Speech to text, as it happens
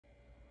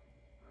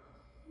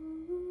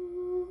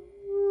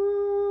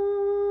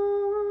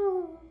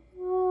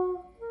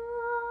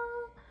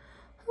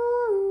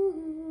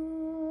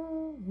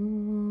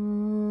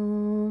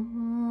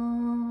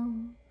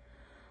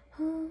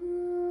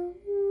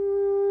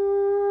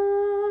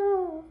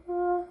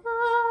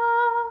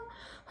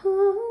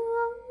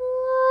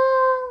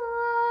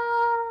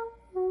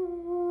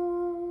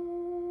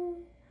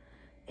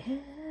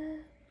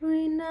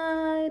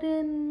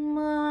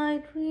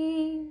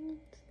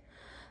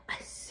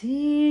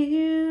see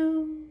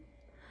you,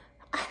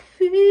 I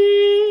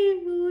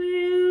feel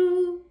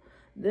you.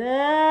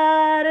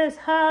 That is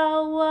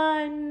how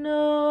I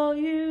know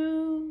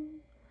you.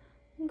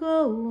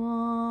 Go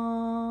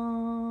on.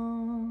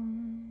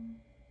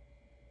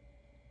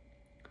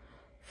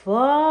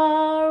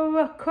 Far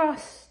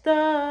across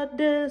the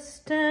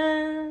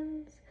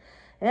distance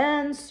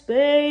and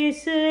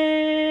spaces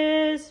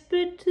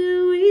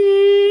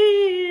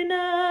between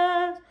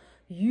us,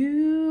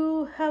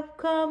 you have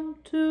come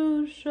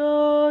to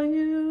show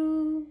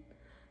you.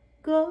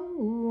 Go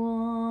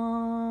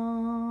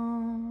on.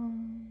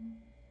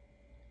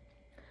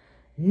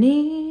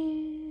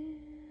 Near,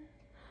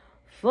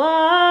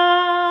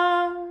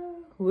 far,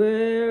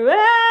 wherever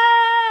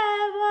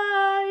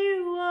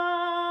you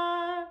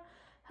are,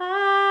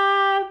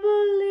 I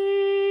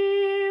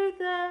believe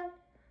that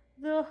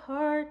the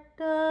heart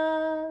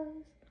does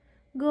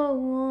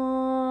go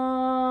on.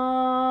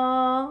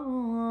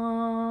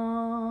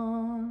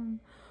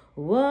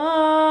 Once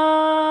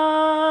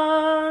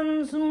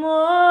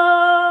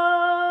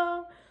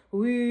more,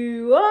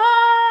 we open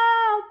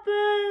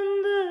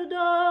the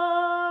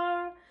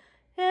door,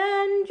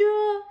 and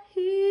you're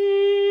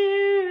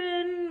here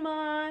in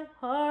my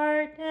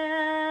heart,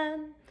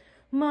 and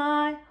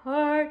my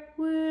heart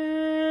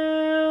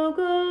will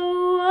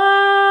go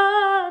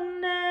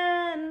on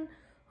and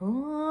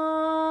on.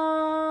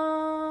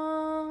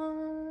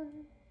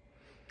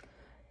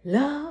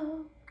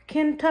 Love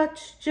can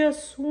touch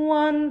just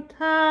one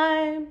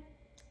time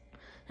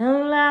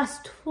and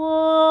last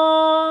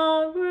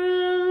for a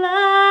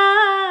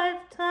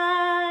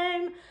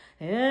lifetime,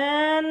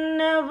 and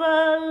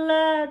never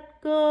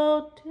let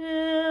go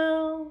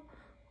till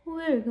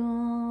we're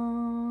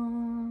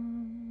gone.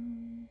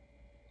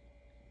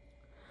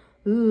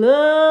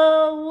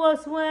 Love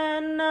was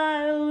when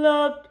I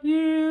loved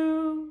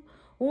you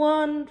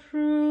one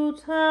true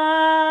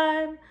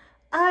time.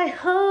 I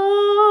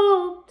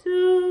hope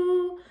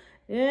to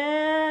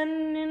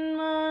end in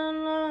my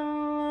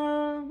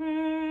love.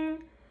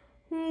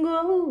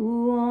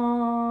 Go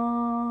on.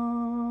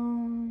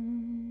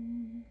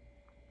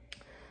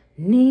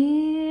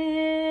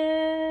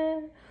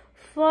 Near,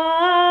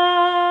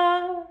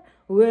 far,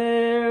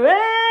 wherever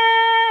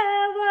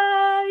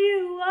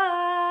you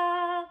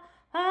are,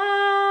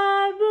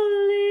 I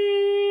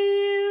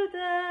believe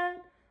that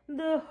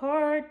the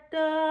heart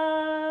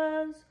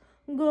does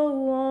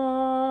go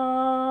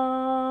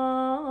on.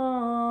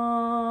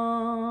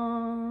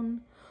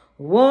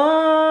 Once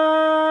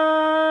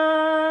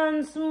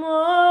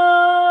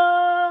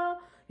more,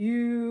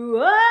 you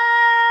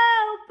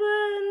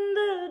open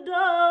the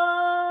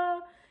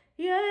door,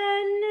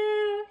 and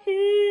you're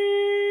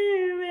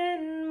here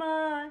in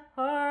my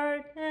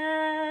heart,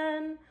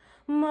 and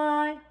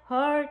my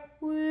heart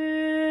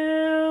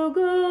will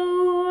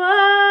go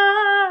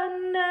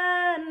on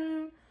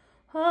and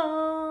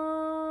on.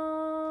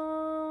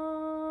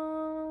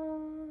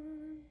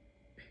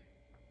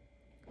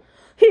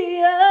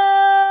 You're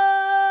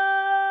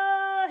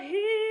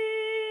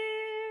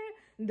here,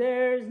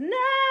 there's nothing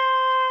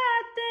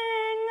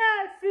I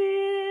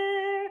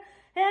fear,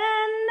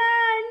 and I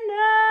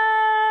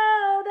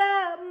know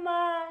that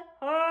my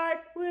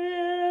heart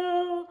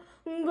will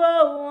go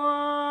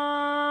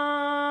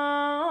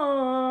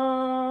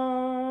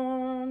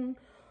on.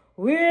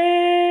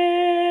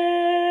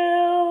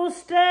 We'll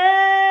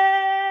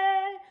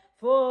stay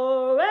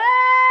forever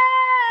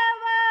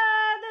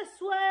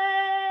this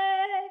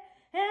way,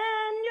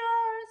 and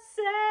you're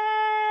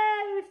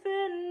safe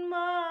in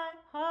my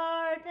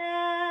heart,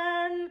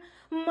 and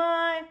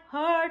my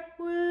heart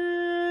will